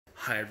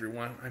Hi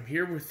everyone, I'm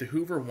here with the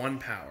Hoover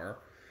Onepwr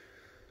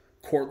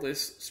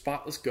cordless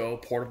Spotless Go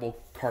portable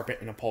carpet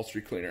and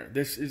upholstery cleaner.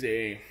 This is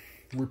a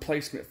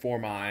replacement for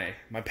my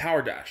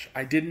Power Dash.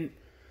 I think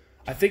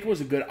it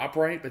was a good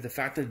upright, but the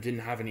fact that it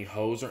didn't have any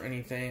hose or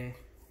anything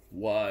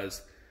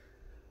was,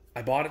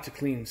 I bought it to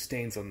clean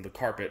stains on the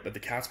carpet, but the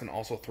cat's been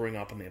also throwing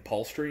up on the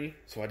upholstery,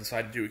 so I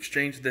decided to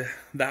exchange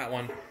that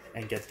one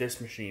and get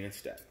this machine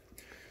instead.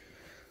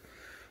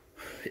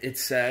 It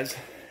says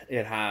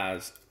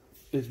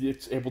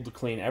it's able to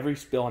clean every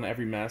spill and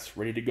every mess,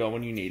 ready to go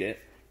when you need it.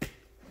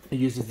 It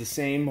uses the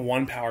same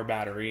Onepwr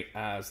battery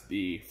as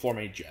the Floor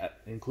Made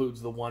Jet. It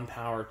includes the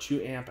Onepwr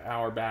 2 amp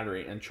hour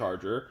battery and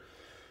charger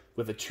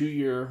with a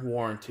 2-year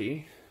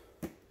warranty.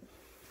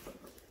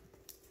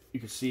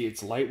 You can see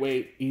it's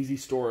lightweight, easy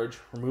storage,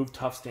 remove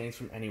tough stains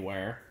from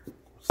anywhere.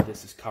 So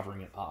this is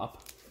covering it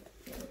up.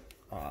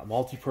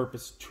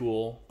 Multi-purpose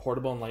tool,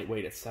 portable and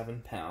lightweight at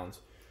 7 pounds,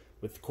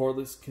 with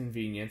cordless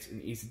convenience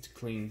and easy to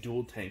clean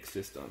dual tank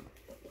system.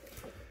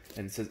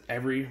 And it says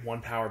every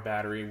Onepwr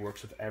battery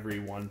works with every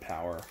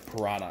Onepwr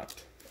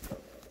product.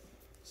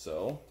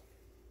 So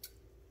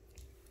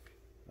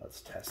let's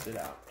test it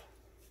out.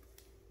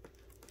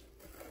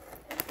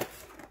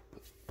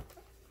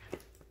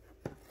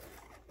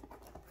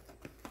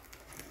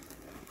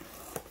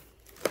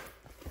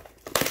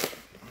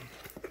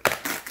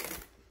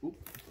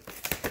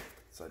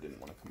 So I didn't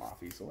want to come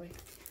off easily.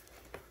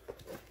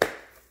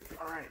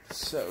 Alright,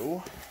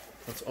 so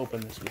let's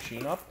open this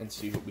machine up and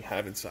see what we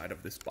have inside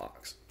of this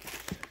box.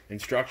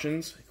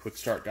 Instructions, a quick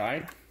start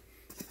guide,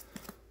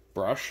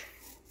 brush,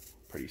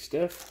 pretty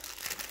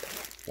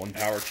stiff,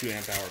 Onepwr 2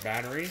 amp hour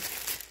battery,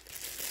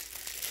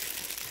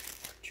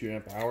 2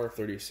 amp hour,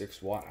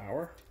 36 watt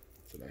hour.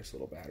 It's a nice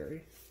little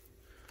battery.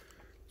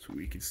 So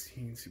we can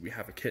see we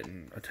have a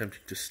kitten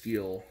attempting to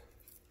steal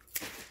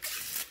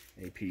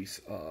a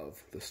piece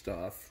of the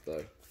stuff,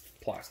 the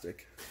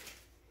plastic.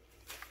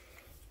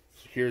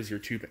 So here's your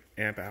 2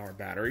 amp hour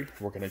battery.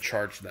 We're going to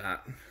charge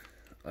that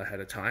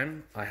ahead of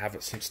time. I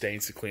have some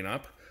stains to clean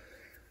up.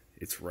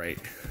 It's right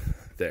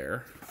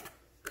there.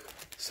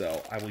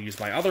 So I will use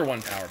my other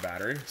Onepwr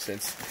battery,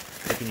 since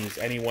I can use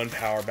any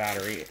Onepwr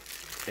battery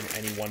in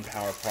any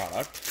Onepwr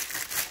product,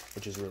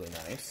 which is really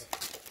nice.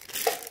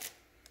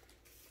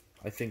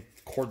 I think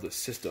cordless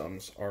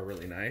systems are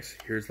really nice.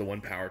 Here's the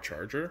Onepwr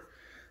charger.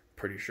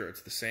 Pretty sure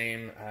it's the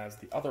same as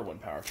the other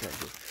Onepwr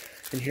charger.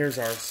 And here's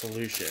our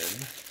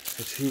solution.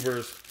 It's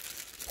Hoover's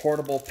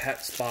portable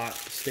pet spot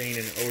stain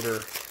and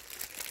odor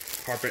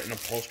carpet and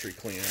upholstery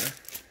cleaner.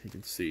 You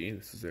can see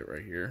this is it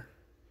right here.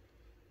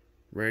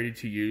 Ready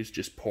to use,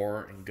 just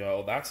pour and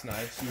go. That's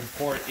nice. You can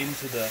pour it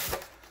into the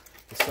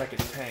second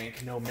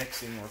tank. No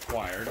mixing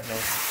required. You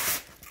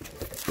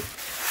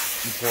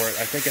pour it.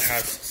 I think it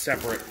has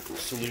separate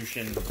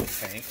solution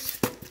tanks.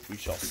 We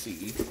shall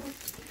see.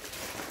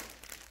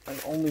 I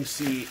only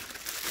see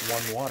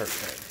one water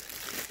tank.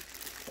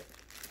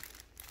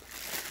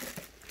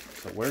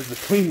 So where's the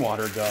clean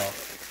water go?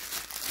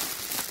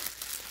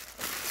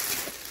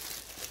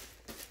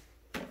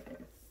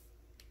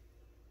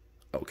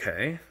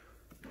 Okay.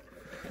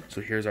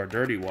 So here's our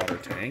dirty water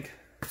tank.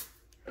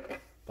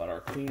 But our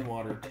clean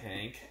water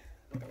tank,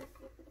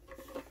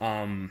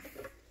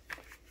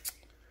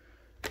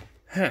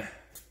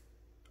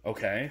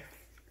 okay.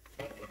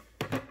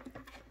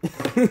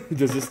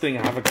 Does this thing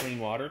have a clean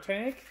water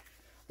tank?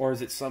 Or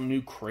is it some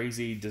new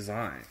crazy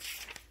design?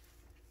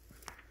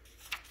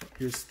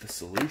 Here's the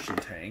solution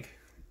tank.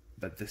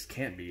 But this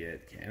can't be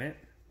it, can it?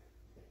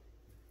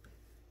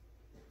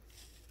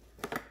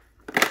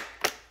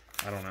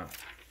 I don't know.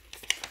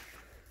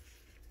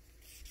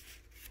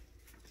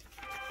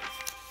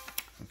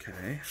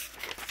 Okay.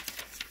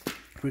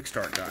 Quick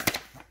start guide.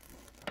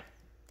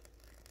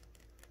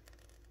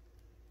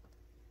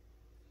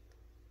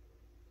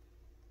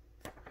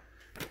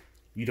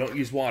 You don't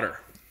use water.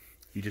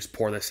 You just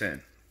pour this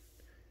in.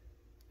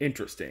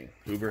 Interesting.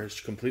 Hoover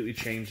has completely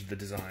changed the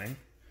design.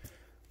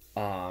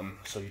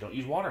 So you don't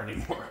use water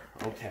anymore.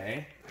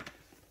 Okay.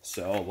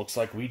 So it looks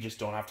like we just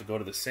don't have to go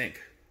to the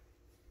sink.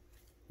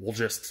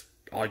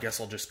 I guess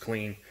I'll just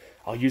clean.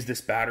 I'll use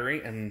this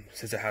battery, and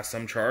since it has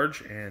some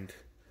charge, and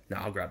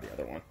now I'll grab the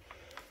other one.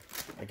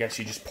 I guess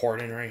you just pour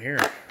it in right here.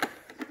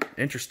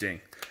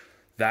 Interesting.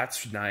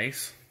 That's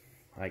nice,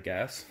 I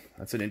guess.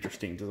 That's an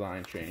interesting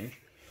design change.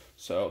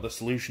 So the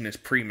solution is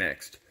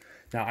pre-mixed.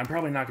 Now, I'm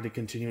probably not going to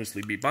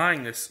continuously be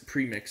buying this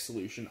pre-mixed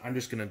solution. I'm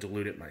just going to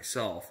dilute it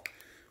myself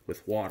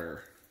with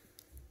water.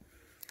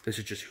 This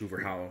is just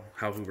Hoover,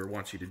 how Hoover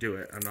wants you to do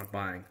it. I'm not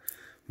buying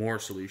more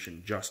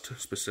solution just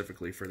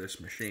specifically for this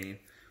machine.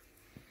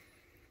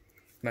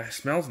 Now, it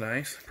smells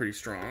nice, pretty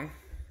strong.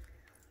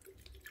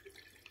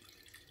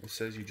 It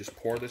says you just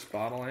pour this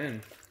bottle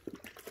in.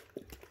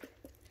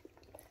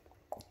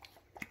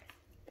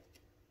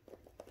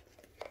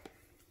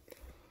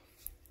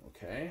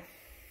 Okay.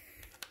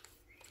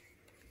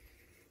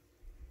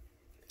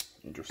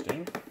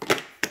 Interesting.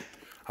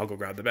 I'll go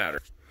grab the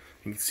battery.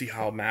 You can see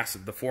how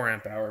massive the 4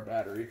 amp hour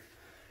battery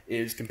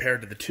is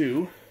compared to the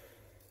 2.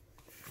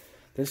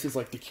 This is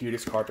like the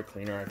cutest carpet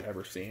cleaner I've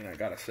ever seen, I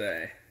gotta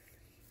say.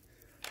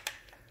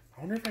 I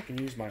wonder if I can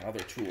use my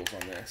other tools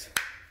on this.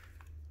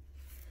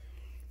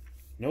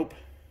 Nope.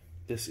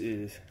 This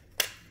is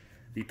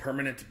the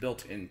permanent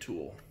built-in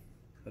tool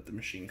that the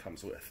machine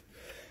comes with.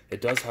 It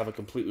does have a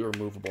completely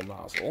removable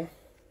nozzle.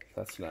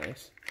 That's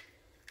nice.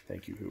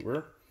 Thank you,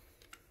 Hoover.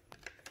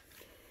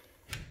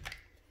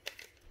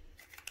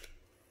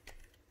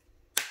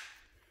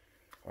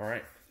 All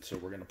right, so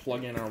we're gonna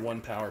plug in our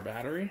Onepwr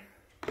battery.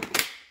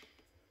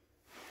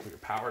 We're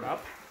powered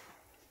up.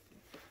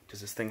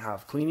 Does this thing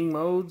have cleaning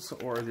modes,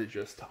 or is it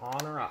just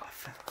on or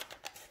off?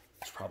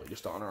 It's probably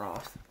just on or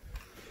off.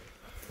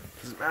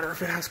 Doesn't matter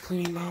if it has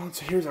cleaning modes.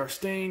 So here's our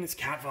stain. It's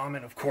cat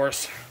vomit, of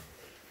course.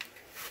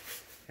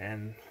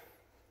 And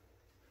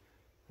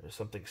there's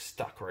something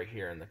stuck right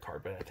here in the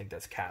carpet. I think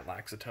that's cat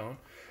laxatone.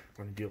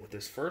 We're gonna deal with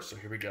this first, so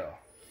here we go.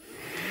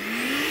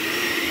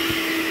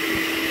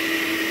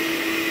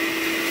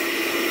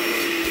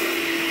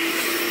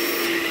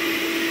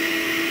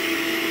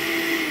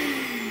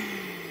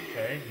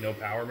 Okay, no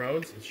power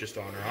modes. It's just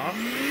on or off.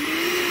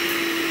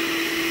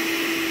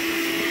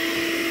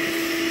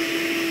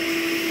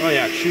 Oh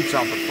yeah, it shoots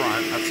out the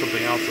front. That's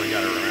something else I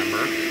gotta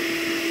remember.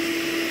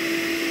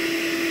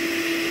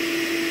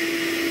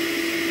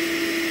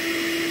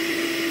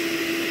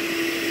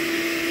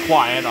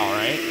 Quiet, all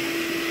right.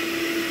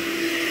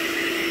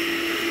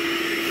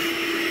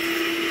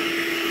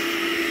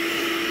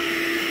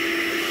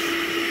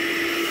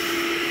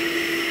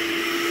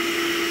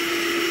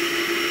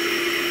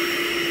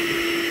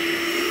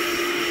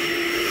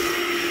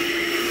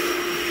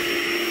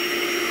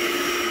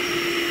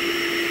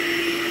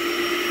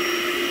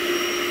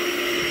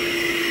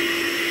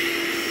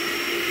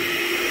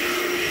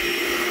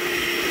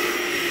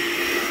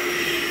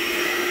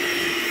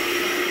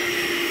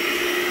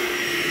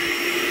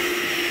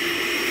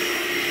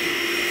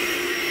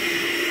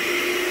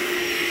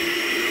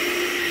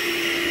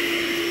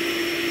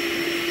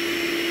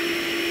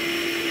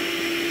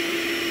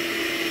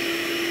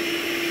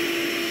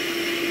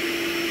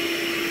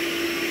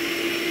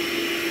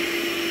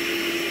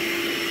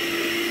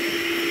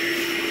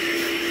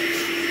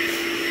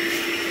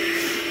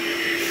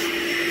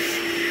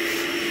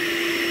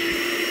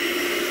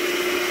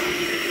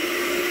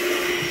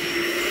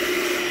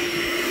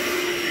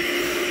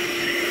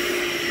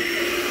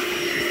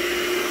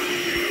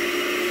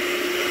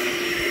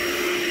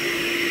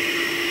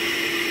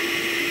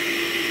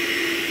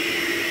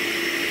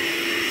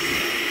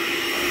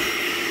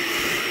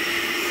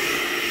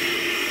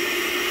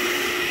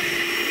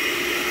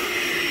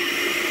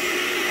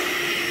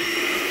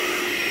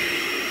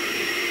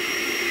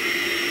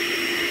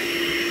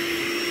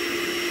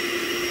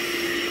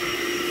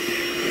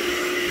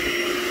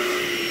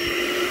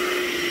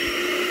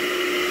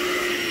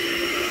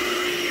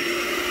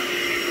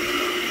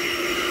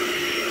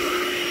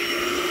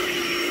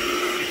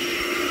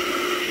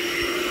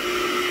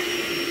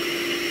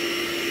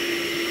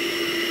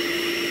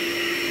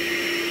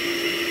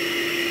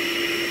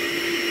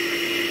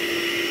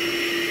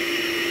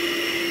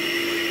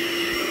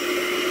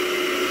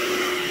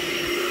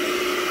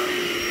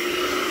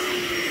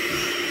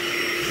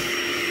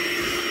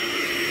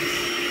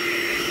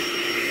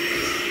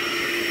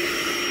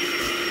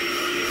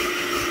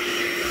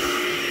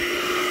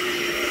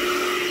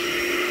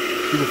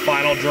 Do the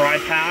final dry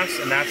pass,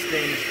 and that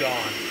stain is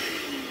gone.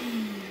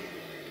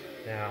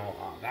 Now,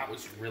 that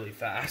was really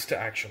fast,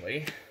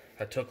 actually.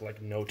 That took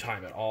like no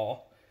time at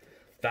all.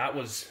 That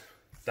was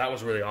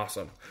really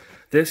awesome.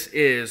 This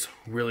is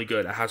really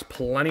good. It has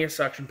plenty of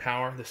suction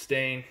power. The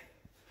stain,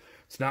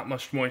 it's not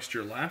much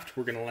moisture left.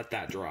 We're gonna let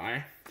that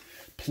dry.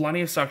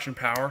 Plenty of suction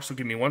power, so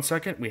give me 1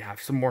 second. We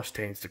have some more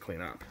stains to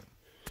clean up.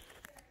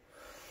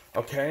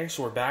 Okay,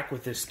 so we're back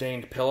with this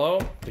stained pillow.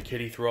 The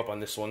kitty threw up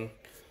on this one,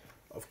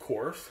 of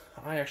course.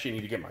 I actually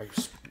need to get my...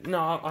 No,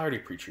 I already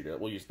pre-treated it.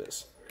 We'll use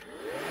this. Wait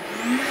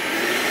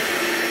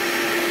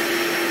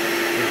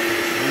for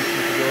the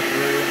solution to go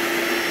through.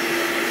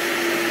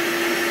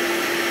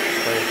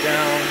 Spray it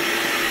down.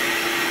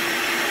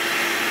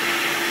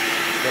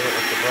 Fill it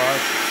with the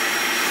brush.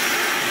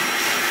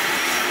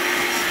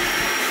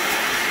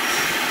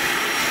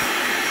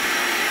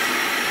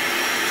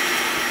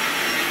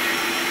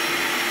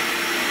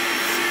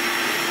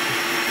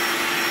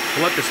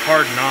 We'll let this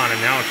harden on,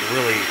 and now it's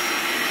really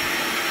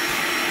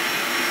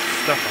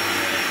stuck on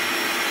there.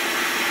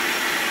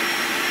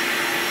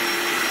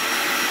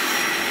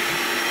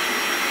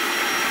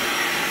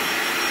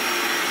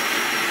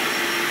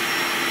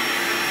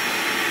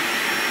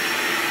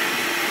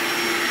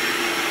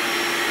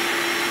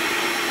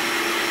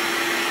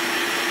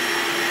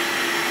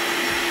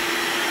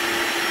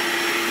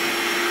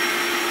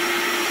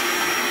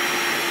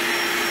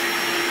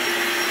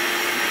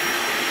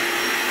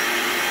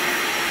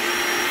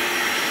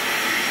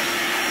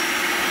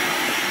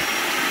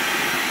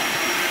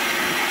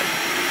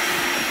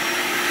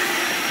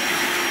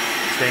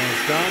 Stain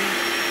is done.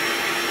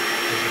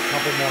 There's a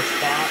couple more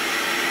spots.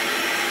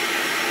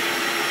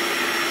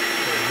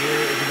 So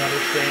here is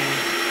another stain.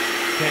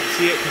 can't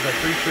see it because I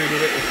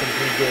pre-treated it with some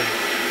pretty good.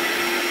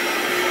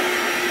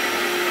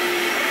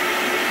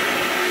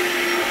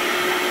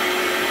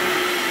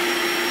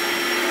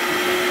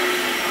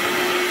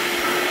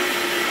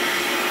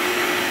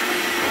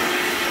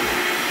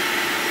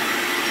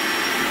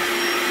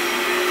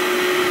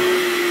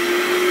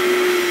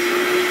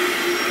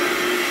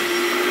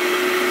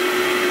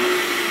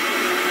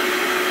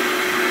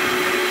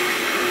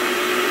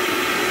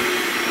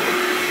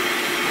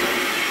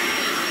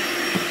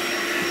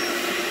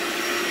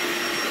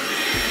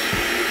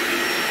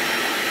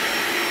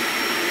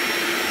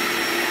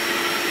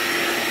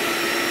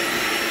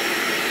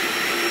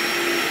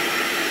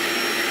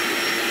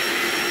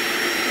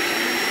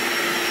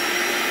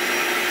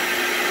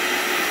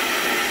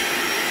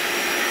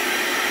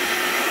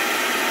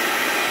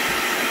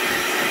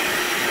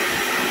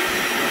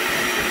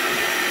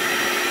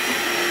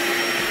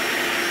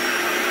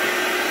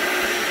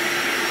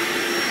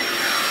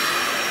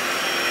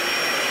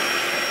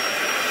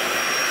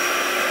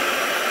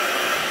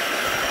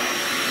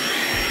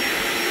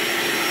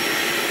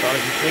 So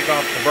if you take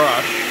off the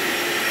brush,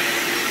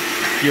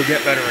 you'll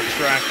get better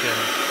extraction.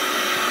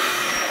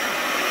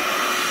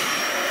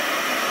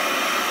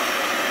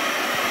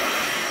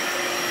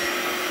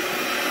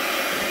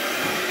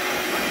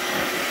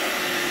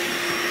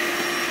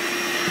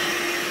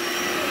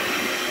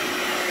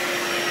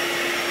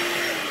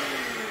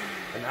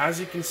 And as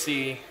you can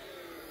see,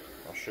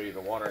 I'll show you the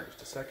water in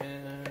just a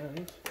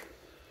second.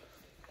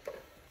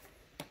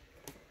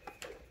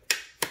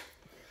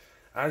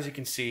 As you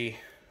can see,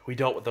 we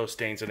dealt with those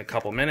stains in a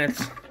couple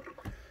minutes.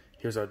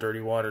 Here's our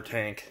dirty water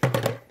tank.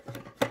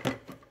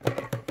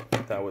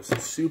 That was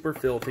super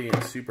filthy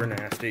and super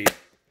nasty.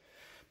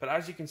 But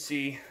as you can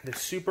see, the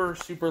super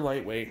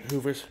lightweight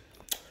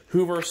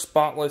Hoover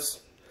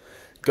Spotless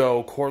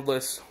Go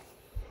cordless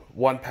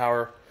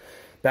Onepwr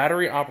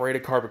battery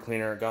operated carpet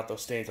cleaner got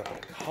those stains up in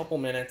a couple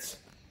minutes,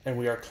 and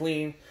we are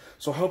clean.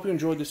 So I hope you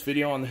enjoyed this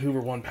video on the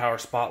Hoover Onepwr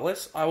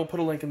Spotless. I will put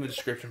a link in the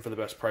description for the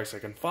best price I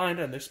can find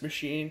on this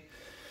machine.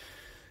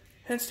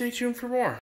 And stay tuned for more.